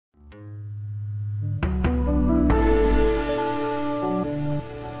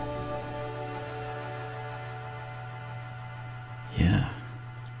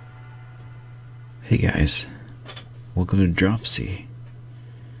Hey guys, welcome to Dropsy.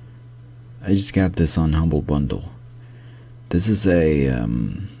 I just got this on Humble Bundle. This is a,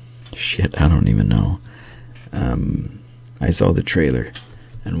 shit, I don't even know. I saw the trailer,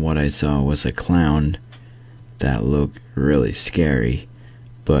 and what I saw was a clown that looked really scary,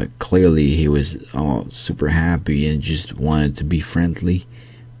 but clearly he was all super happy and just wanted to be friendly,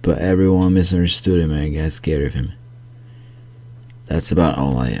 but everyone misunderstood him and got scared of him. That's about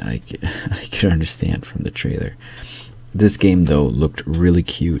all I could understand from the trailer. This game though looked really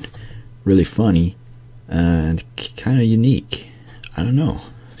cute, really funny, and kind of unique. I don't know.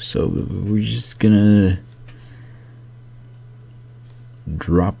 So we're just gonna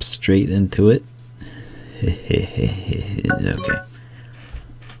drop straight into it. Okay.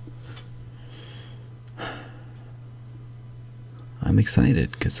 I'm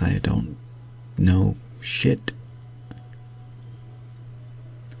excited because I don't know shit.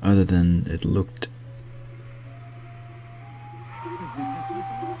 Other than it looked...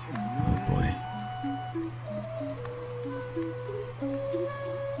 Oh boy.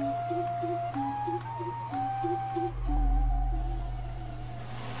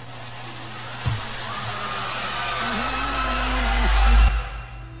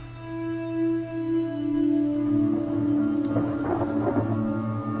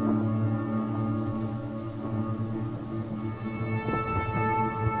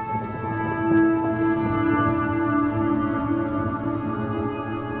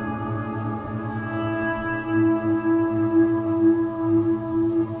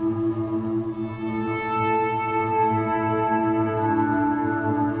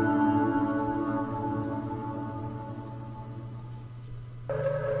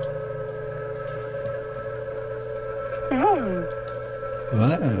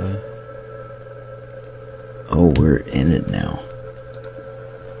 What? Oh, we're in it now.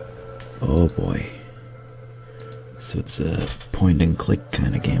 Oh boy. So it's a point and click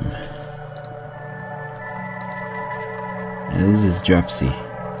kind of game. And this is Dropsy.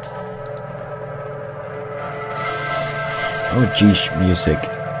 Oh geesh, music.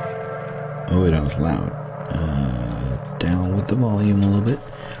 Oh, that was loud. Down with the volume a little bit.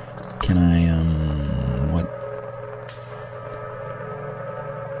 Can I, what?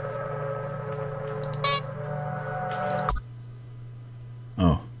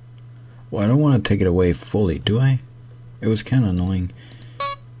 Oh. Well, I don't want to take it away fully, do I? It was kind of annoying.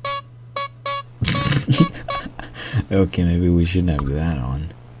 Okay, maybe we shouldn't have that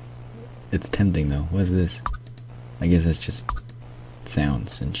on. It's tempting though. What's this? I guess that's just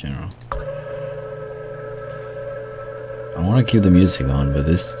sounds in general. I want to keep the music on, but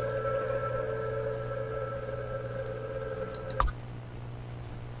this...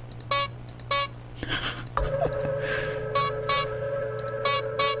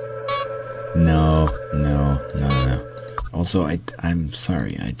 No. Also, I'm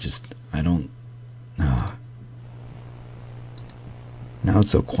sorry, I don't... Now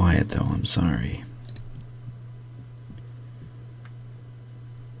it's so quiet though, I'm sorry.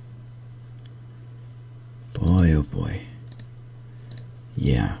 Boy, oh boy.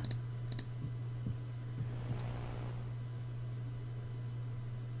 Yeah.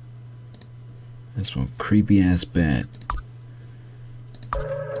 That's one creepy ass bat.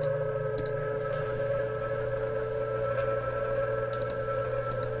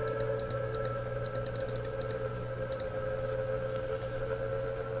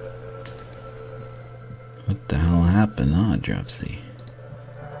 What the hell happened? Ah, Dropsy.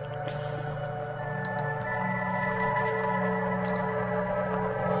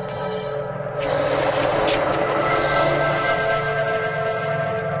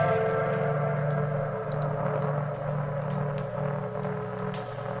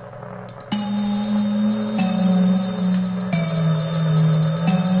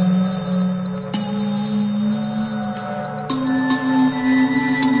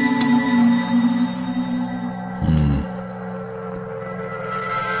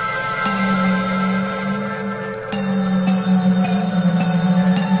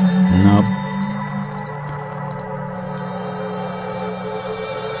 Nope.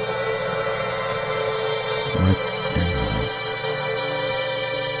 What in the...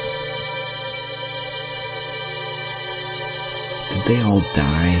 Did they all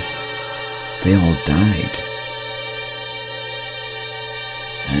die? They all died.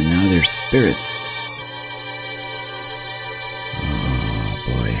 And now they're spirits. Oh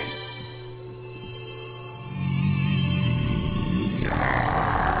boy.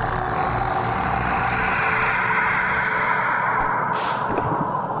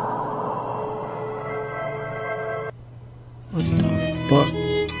 What the fuck?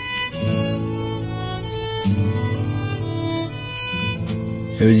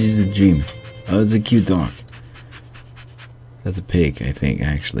 It was just a dream. Oh, it's a cute dog. That's a pig, I think,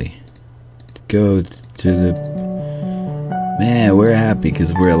 actually. Go to the... Man, we're happy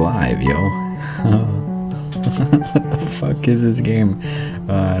because we're alive, yo. What the fuck is this game?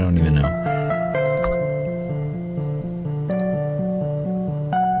 I don't even know.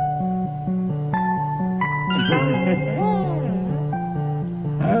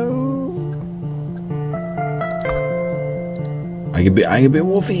 I could be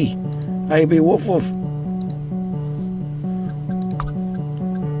Wolfie. I could be Woof Woof.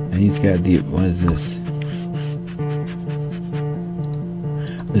 And he's got the, what is this?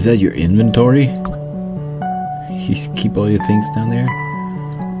 Is that your inventory? You keep all your things down there?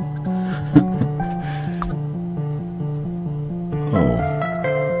 Oh.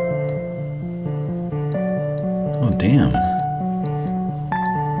 Oh, damn.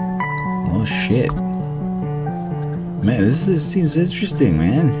 Oh, shit. Man, this seems interesting,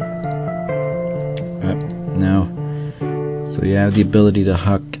 man. No. So you have the ability to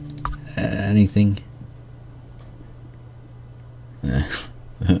huck anything.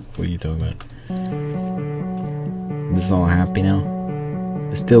 What are you talking about? This is all happy now?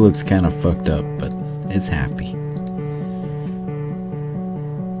 It still looks kind of fucked up, but it's happy.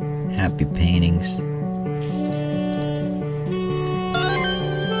 Happy paintings.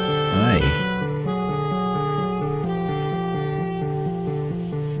 Aye.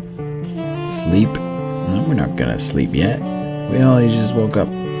 Sleep? No, we're not gonna sleep yet. We only just woke up.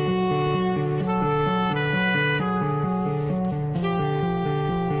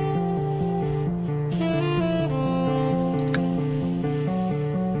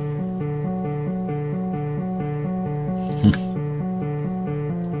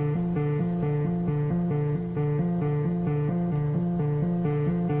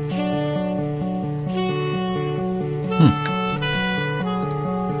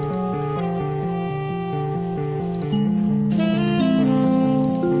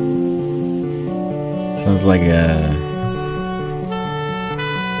 Sounds like a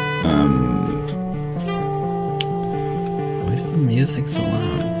why is the music so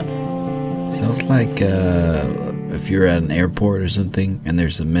loud? Sounds like if you're at an airport or something and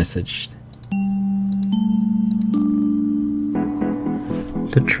there's a message.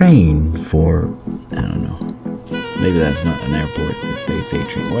 The train for, I don't know. Maybe that's not an airport if they say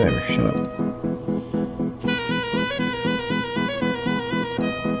train. Whatever, shut up.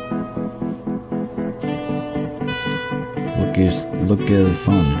 Look at the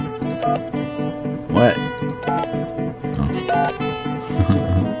phone. What? Oh.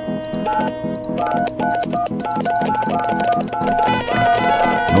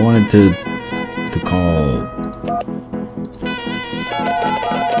 I wanted to call.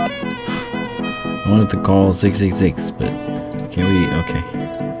 I wanted to call 666, but can we? Okay.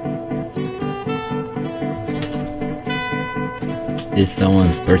 It's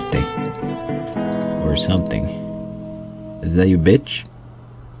someone's birthday or something. Is that you, bitch?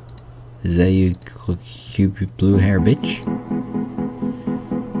 Is that you, cute blue hair, bitch?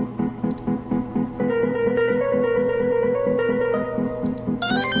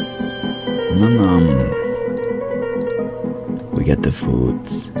 Nom. We got the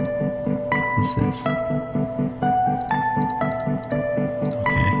foods. What's this?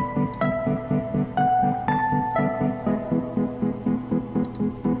 Okay.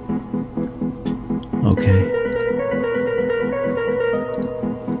 Okay.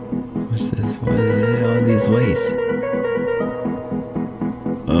 What's this? What is it? All these ways?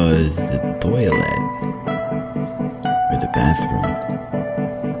 It's the toilet. Or the bathroom.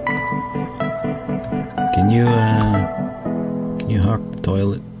 Can you hawk the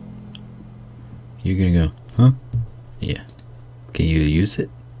toilet? You're gonna go, huh? Yeah. Can you use it?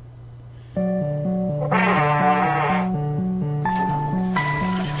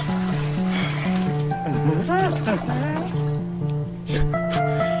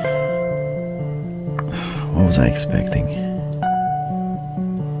 What was I expecting?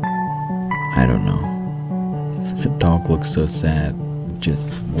 I don't know. The dog looks so sad.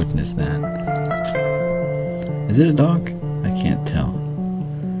 Just witness that. Is it a dog? I can't tell.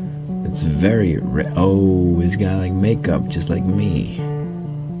 It's very red. Oh, it's got like makeup just like me. I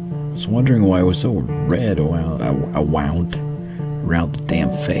was wondering why it was so red around the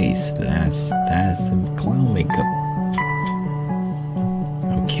damn face. But that's some clown makeup.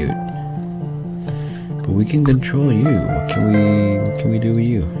 How cute. But we can control you. What can we do with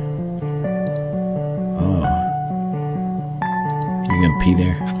you? Oh. You gonna pee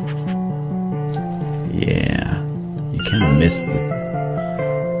there? Yeah. You kinda missed it.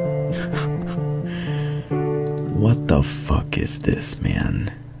 What the fuck is this,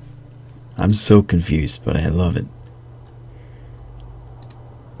 man? I'm so confused, but I love it.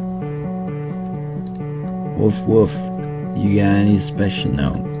 Woof woof. You got any special?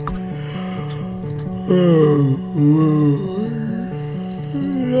 No. Oh,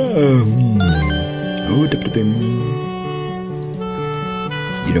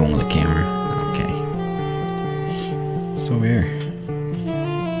 you don't want the camera? Okay. So here.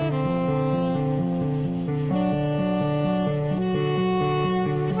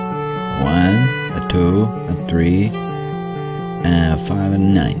 One, a two, a three, a 5, and a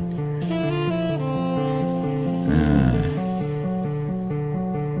 9.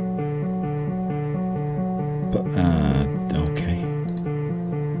 Okay.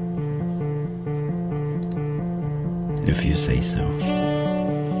 If you say so.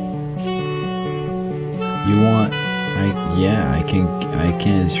 You want? Yeah, I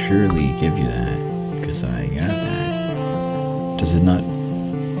can surely give you that, because I got that. Does it not?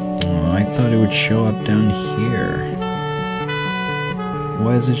 Oh, I thought it would show up down here.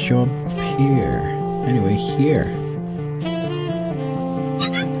 Why does it show up here? Anyway, here.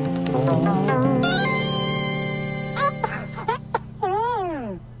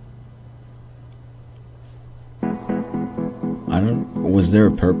 Was there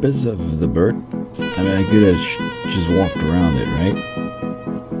a purpose of the bird? I mean, I could have just walked around it, right?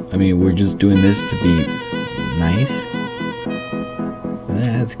 I mean, we're just doing this to be nice?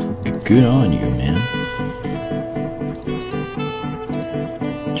 That's good on you, man.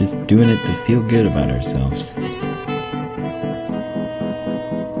 Just doing it to feel good about ourselves.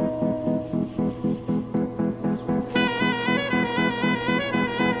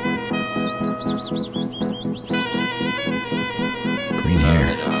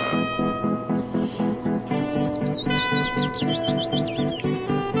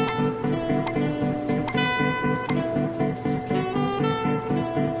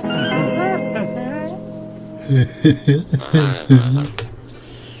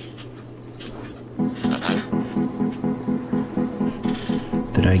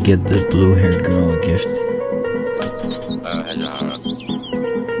 Did I get the blue-haired girl a gift?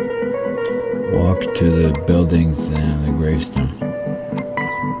 Walk to the buildings and the gravestone.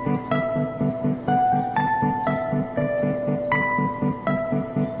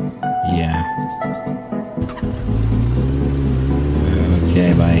 Yeah.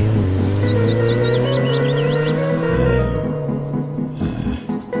 Okay, bye.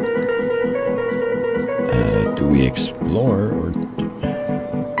 Do we explore or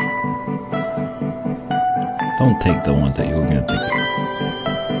don't take the one that you were gonna take?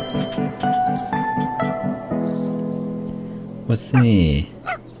 What's the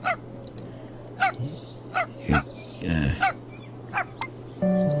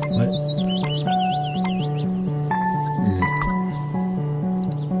what?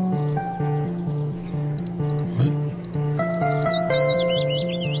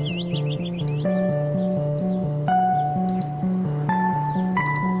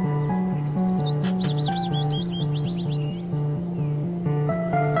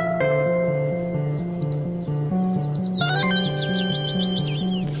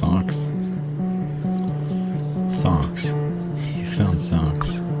 Socks. You found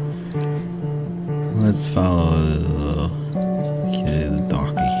socks. Let's follow the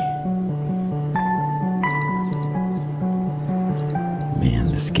donkey.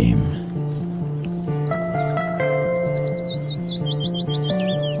 Man, this game.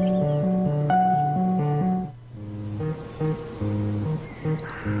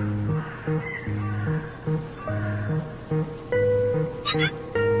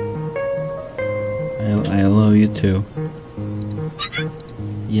 I love you too.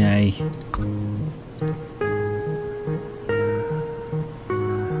 Yay.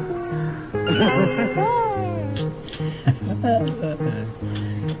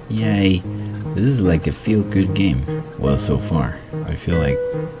 Yay. This is like a feel-good game. Well, so far. I feel like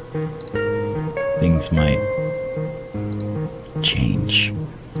things might change.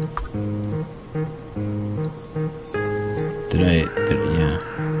 Yeah.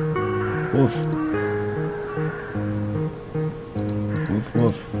 Woof. Woof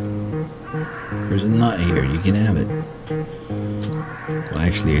woof. There's a nut here, you can have it. Well,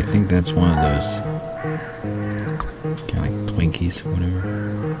 actually, I think that's one of those kind of like Twinkies or whatever.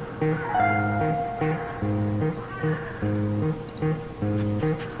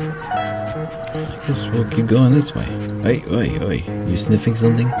 I guess we'll keep going this way. Oi, oi, oi. You sniffing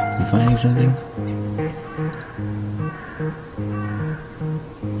something? You finding something?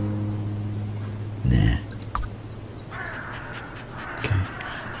 Nah. Okay.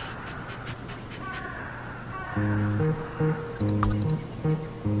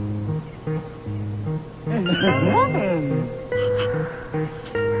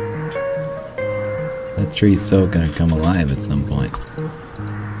 That tree's so gonna come alive at some point.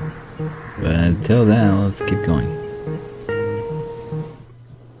 But until then, let's keep going.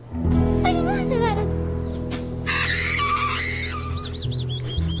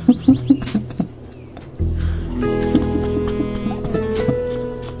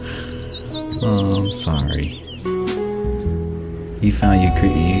 Oh, I'm sorry. You found you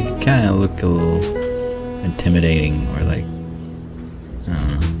kind of look a little intimidating, or like, I don't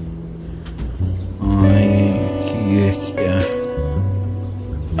know. Oh, yeah.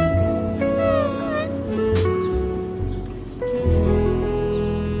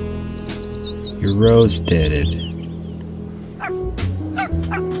 You're roasted.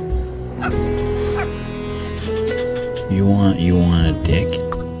 You want a dick?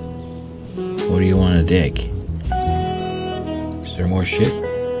 What do you want a dick? Is there more shit?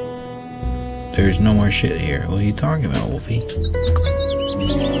 There's no more shit here. What are you talking about, Wolfie?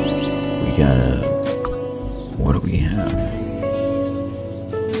 We gotta... What do we have?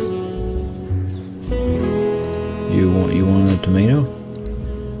 You want a tomato?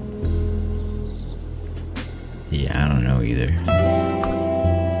 Yeah, I don't know either.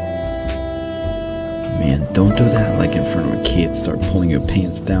 Man, don't do that like in front of a kid. Start pulling your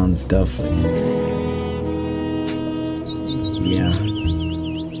pants down and stuff. Like, yeah.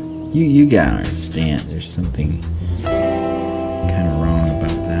 You gotta understand. There's something kind of wrong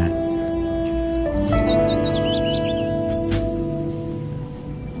about that.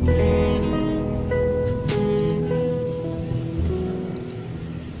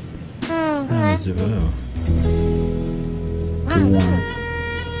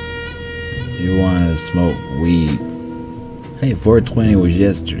 You want to smoke weed? Hey, 420 was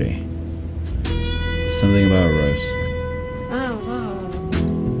yesterday. Something about Russ.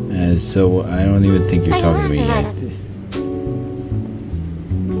 So I don't even think you're talking to me yet.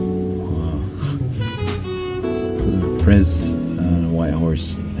 Prince, White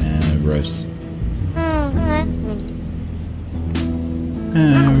Horse, and Russ.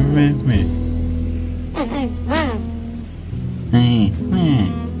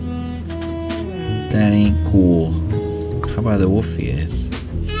 That ain't cool. How about the wolfie is?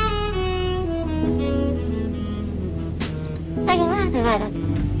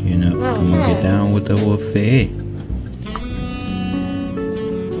 You know, come on, get down with the wolfie.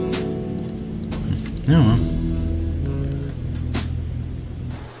 I don't know.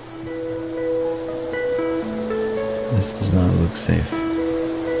 This does not look safe.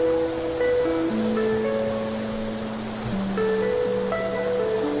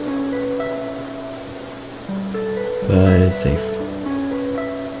 But it's safe.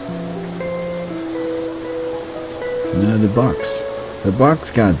 No, the box. The box,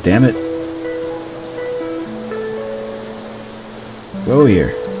 god damn it. Go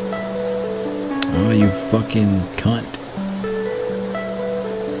here. Oh, you fucking cunt.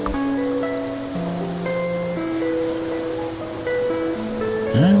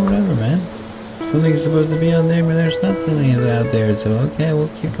 Whatever, man. Something's supposed to be out there, but there's not something out there, so okay, we'll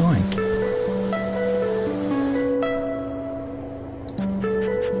keep going.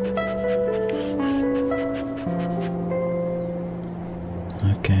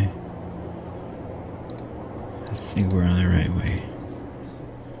 Okay. I think we're on the right way.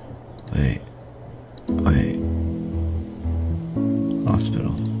 Wait.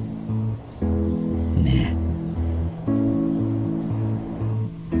 Hospital. Nah.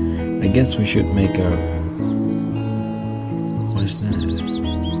 I guess we should make our... What's that?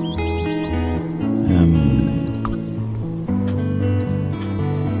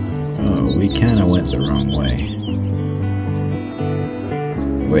 Oh, we kinda went the wrong way.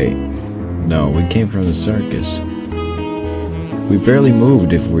 Wait, no, we came from the circus. We barely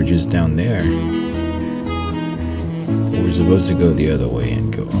moved if we're just down there. We're supposed to go the other way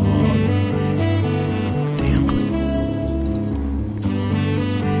and go, oh, damn.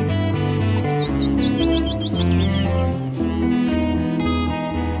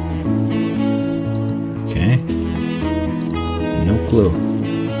 Okay. No clue.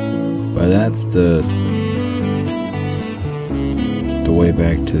 But that's the way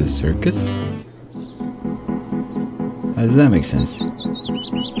back to the circus? How does that make sense?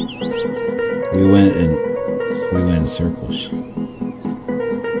 We went in circles.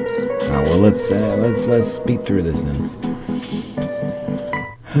 Ah, well, let's speed through this then.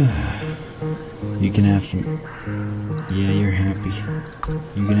 You can have some. Yeah, you're happy.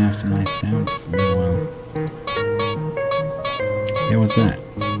 You can have some nice sounds meanwhile. Hey, what's that?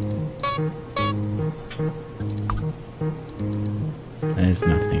 It's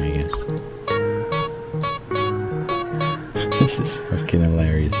nothing, I guess. This is fucking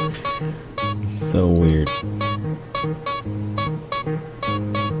hilarious. So weird.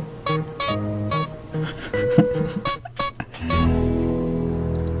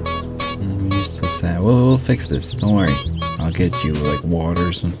 You're so sad. We'll fix this. Don't worry. I'll get you like water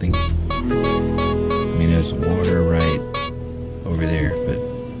or something. I mean, there's water right over there, but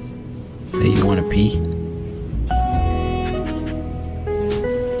hey, you want to pee?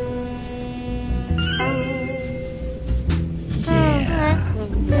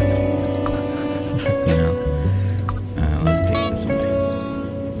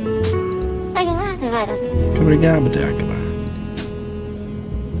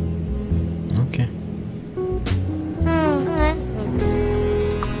 Okay.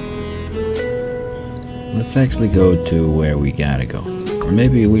 Let's actually go to where we gotta go. Or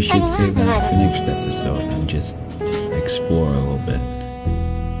maybe we should save that for next episode and just explore a little bit.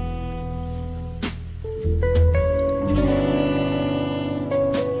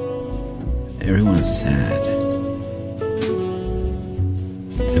 Everyone's sad.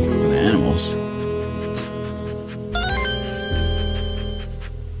 Except for the animals.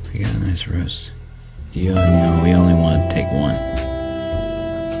 We got a nice rose. No, we only want to take one.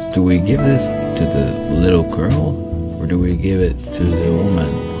 Do we give this to the little girl? Or do we give it to the woman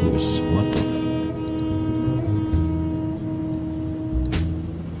who's... what the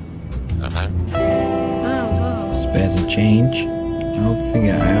Spaz and change? I don't think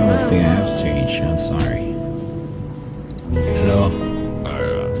I have to change. I'm sorry. Hello?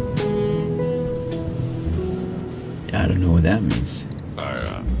 I don't know what that means.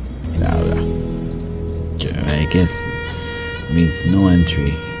 I guess it means no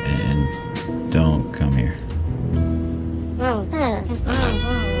entry and don't come here.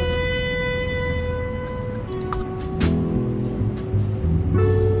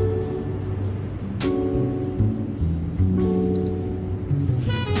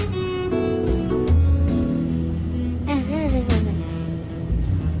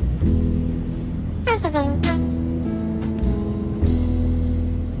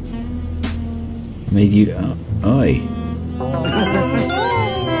 Made you oi.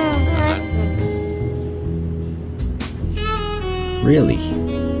 Really?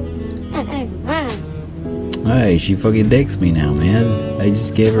 Hey, she fucking takes me now, man. I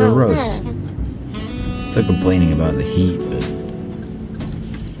just gave her a rose. Still complaining about the heat, but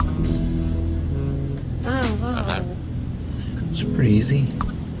it's pretty easy.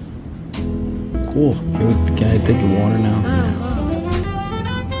 Cool. Can I take your water now? Yeah.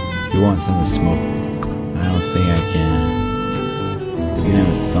 If you want some to smoke. I don't think I can. You can have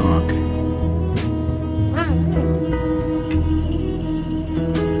a sock.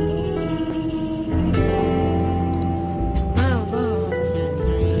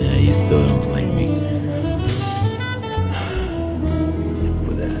 Yeah, you still don't like me.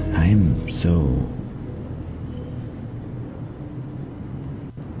 But I am so...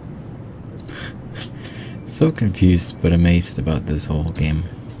 so confused but amazed about this whole game.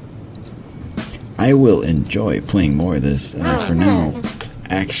 I will enjoy playing more of this. For now,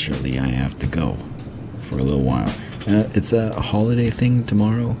 actually, I have to go for a little while. It's a holiday thing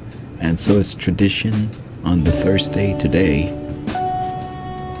tomorrow, and so it's tradition on the Thursday today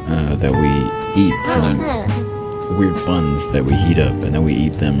that we eat some weird buns that we heat up, and then we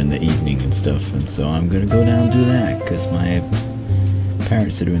eat them in the evening and stuff. And so I'm gonna go down and do that because my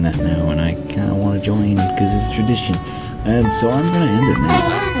parents are doing that now, and I kind of want to join because it's tradition. And so I'm gonna end it now.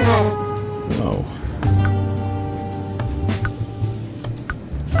 Whoa.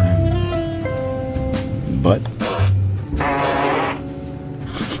 But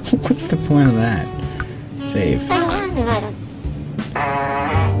what's the point of that? Save.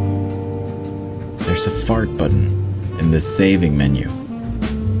 There's a fart button in the saving menu.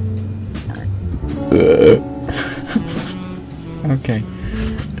 Okay.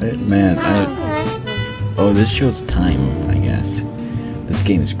 Man, oh, this shows time, I guess. This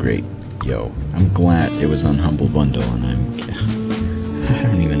game is great. Yo, I'm glad it was on Humble Bundle, and I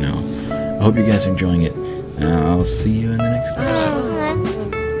don't even know. I hope you guys are enjoying it. I'll see you in the next episode.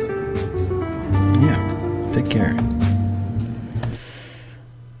 Yeah, take care.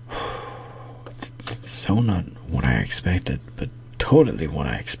 So not what I expected, but totally what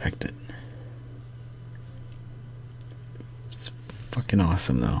I expected. It's fucking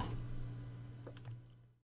awesome, though.